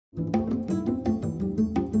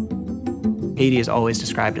Haiti is always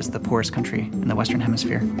described as the poorest country in the Western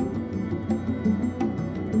Hemisphere.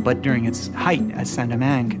 But during its height as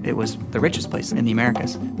Saint-Domingue, it was the richest place in the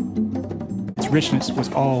Americas. Its richness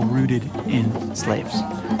was all rooted in slaves.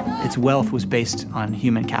 Its wealth was based on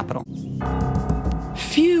human capital.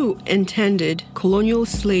 Few intended colonial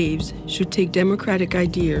slaves should take democratic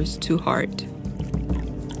ideas to heart.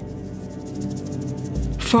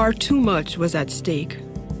 Far too much was at stake.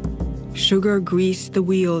 Sugar greased the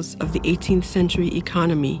wheels of the 18th century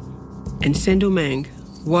economy, and Saint-Domingue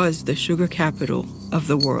was the sugar capital of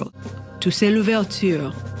the world. Toussaint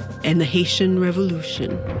Louverture and the Haitian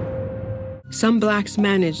Revolution. Some blacks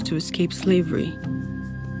managed to escape slavery.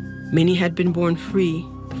 Many had been born free,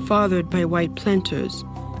 fathered by white planters.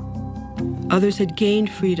 Others had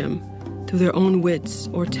gained freedom through their own wits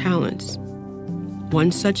or talents.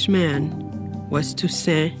 One such man was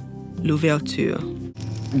Toussaint Louverture.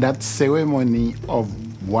 That ceremony of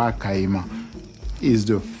Wakaima is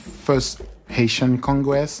the first Haitian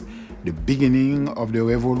Congress, the beginning of the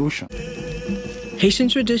revolution. Haitian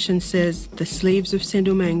tradition says the slaves of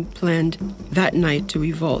Saint-Domingue planned that night to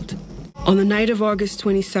revolt. On the night of August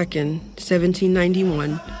 22nd,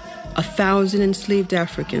 1791, 1,000 enslaved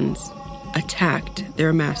Africans attacked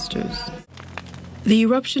their masters. The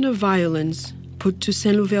eruption of violence put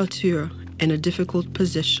Toussaint Louverture in a difficult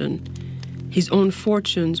position. His own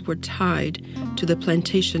fortunes were tied to the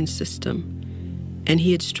plantation system, and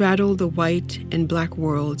he had straddled the white and black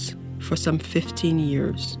worlds for some 15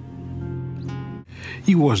 years.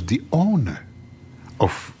 He was the owner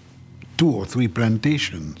of 2 or 3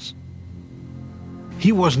 plantations.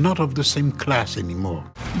 He was not of the same class anymore.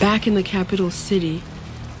 Back in the capital city,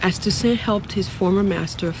 as Toussaint helped his former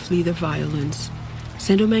master flee the violence,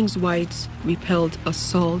 Saint-Domingue's whites repelled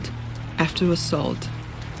assault after assault.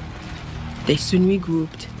 They soon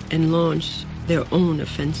regrouped and launched their own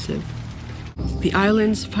offensive. The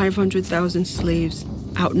island's 500,000 slaves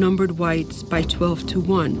outnumbered whites by 12 to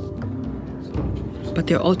 1, but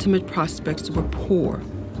their ultimate prospects were poor.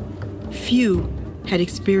 Few had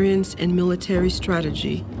experience in military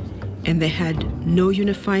strategy, and they had no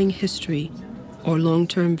unifying history or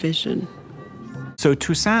long-term vision. So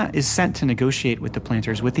Toussaint is sent to negotiate with the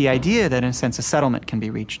planters with the idea that, in a sense, a settlement can be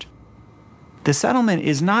reached. The settlement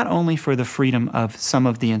is not only for the freedom of some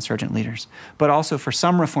of the insurgent leaders, but also for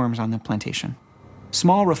some reforms on the plantation.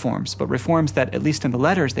 Small reforms, but reforms that, at least in the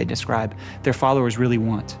letters they describe, their followers really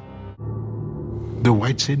want. The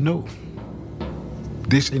whites said no.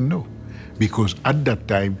 They said no, because at that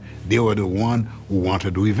time, they were the one who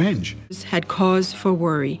wanted revenge. Had cause for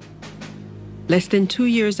worry. Less than 2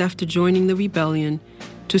 years after joining the rebellion,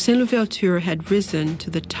 Toussaint Louverture had risen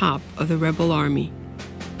to the top of the rebel army.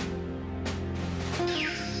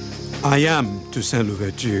 I am Toussaint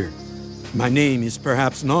Louverture. My name is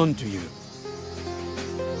perhaps known to you.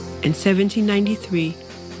 In 1793,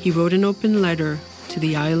 he wrote an open letter to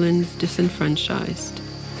the island's disenfranchised.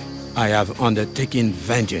 I have undertaken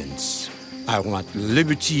vengeance. I want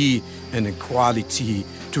liberty and equality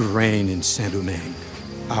to reign in Saint-Domingue.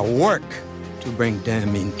 I work to bring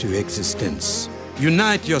them into existence.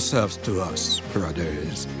 Unite yourselves to us,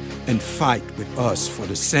 brothers, and fight with us for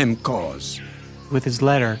the same cause. With his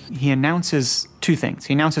letter, he announces 2 things.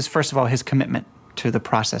 He announces, first of all, his commitment to the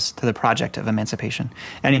process, to the project of emancipation.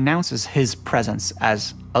 And he announces his presence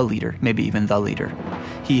as a leader, maybe even the leader.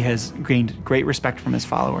 He has gained great respect from his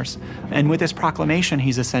followers. And with this proclamation,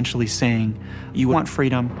 he's essentially saying, you want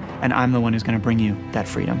freedom, and I'm the one who's going to bring you that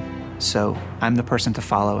freedom. So I'm the person to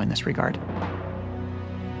follow in this regard.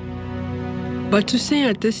 But Toussaint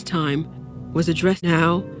at this time was addressed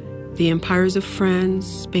now. The empires of France,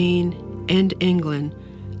 Spain, and England,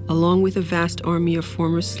 along with a vast army of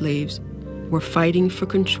former slaves, were fighting for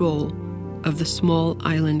control of the small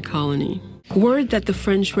island colony. Word that the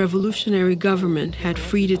French revolutionary government had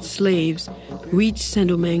freed its slaves reached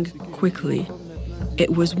Saint-Domingue quickly.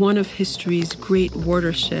 It was one of history's great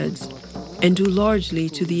watersheds, and due largely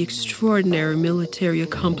to the extraordinary military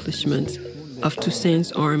accomplishments of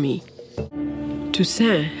Toussaint's army.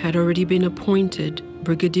 Toussaint had already been appointed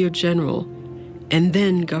brigadier general and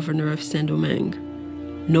then governor of Saint-Domingue.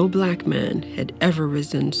 No black man had ever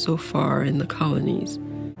risen so far in the colonies.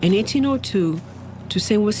 In 1802,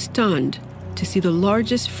 Toussaint was stunned to see the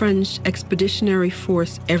largest French expeditionary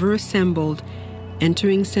force ever assembled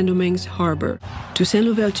entering Saint-Domingue's harbor. Toussaint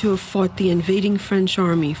Louverture fought the invading French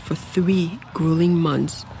army for 3 grueling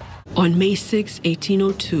months. On May 6,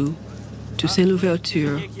 1802, Toussaint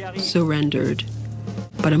Louverture surrendered.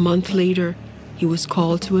 But a month later, he was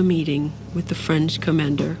called to a meeting with the French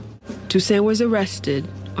commander. Toussaint was arrested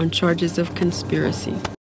on charges of conspiracy.